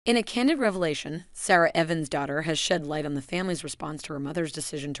In a candid revelation, Sarah Evans' daughter has shed light on the family's response to her mother's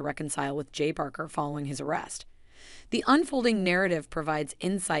decision to reconcile with Jay Barker following his arrest. The unfolding narrative provides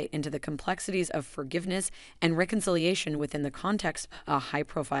insight into the complexities of forgiveness and reconciliation within the context of a high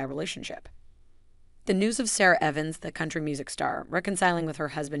profile relationship. The news of Sarah Evans, the country music star, reconciling with her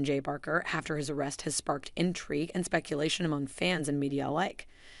husband Jay Barker after his arrest has sparked intrigue and speculation among fans and media alike.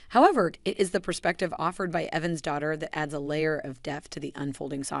 However, it is the perspective offered by Evans' daughter that adds a layer of depth to the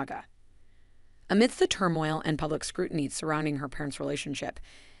unfolding saga. Amidst the turmoil and public scrutiny surrounding her parents' relationship,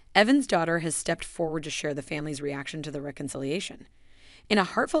 Evans' daughter has stepped forward to share the family's reaction to the reconciliation. In a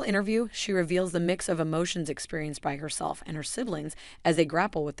heartfelt interview, she reveals the mix of emotions experienced by herself and her siblings as they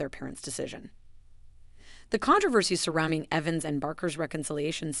grapple with their parents' decision. The controversy surrounding Evans and Barker's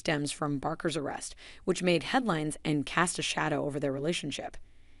reconciliation stems from Barker's arrest, which made headlines and cast a shadow over their relationship.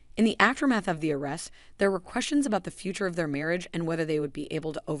 In the aftermath of the arrest, there were questions about the future of their marriage and whether they would be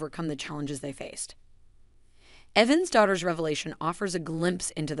able to overcome the challenges they faced. Evans' daughter's revelation offers a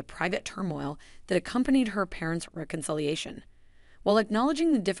glimpse into the private turmoil that accompanied her parents' reconciliation. While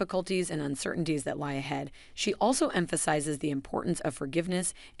acknowledging the difficulties and uncertainties that lie ahead, she also emphasizes the importance of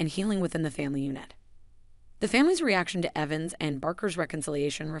forgiveness and healing within the family unit. The family's reaction to Evans and Barker's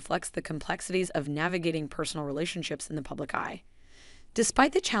reconciliation reflects the complexities of navigating personal relationships in the public eye.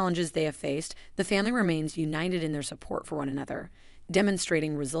 Despite the challenges they have faced, the family remains united in their support for one another,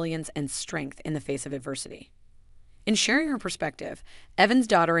 demonstrating resilience and strength in the face of adversity. In sharing her perspective, Evans'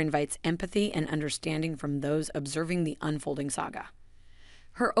 daughter invites empathy and understanding from those observing the unfolding saga.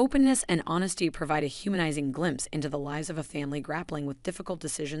 Her openness and honesty provide a humanizing glimpse into the lives of a family grappling with difficult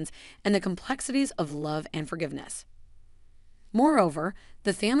decisions and the complexities of love and forgiveness. Moreover,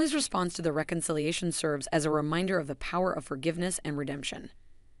 the family's response to the reconciliation serves as a reminder of the power of forgiveness and redemption.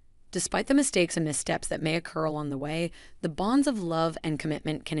 Despite the mistakes and missteps that may occur along the way, the bonds of love and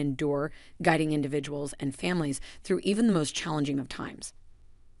commitment can endure, guiding individuals and families through even the most challenging of times.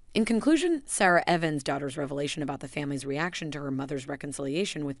 In conclusion, Sarah Evans' daughter's revelation about the family's reaction to her mother's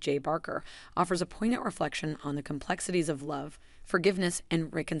reconciliation with Jay Barker offers a poignant reflection on the complexities of love, forgiveness,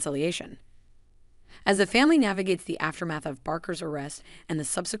 and reconciliation. As the family navigates the aftermath of Barker's arrest and the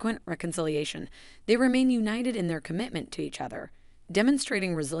subsequent reconciliation, they remain united in their commitment to each other,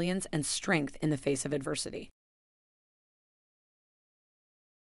 demonstrating resilience and strength in the face of adversity.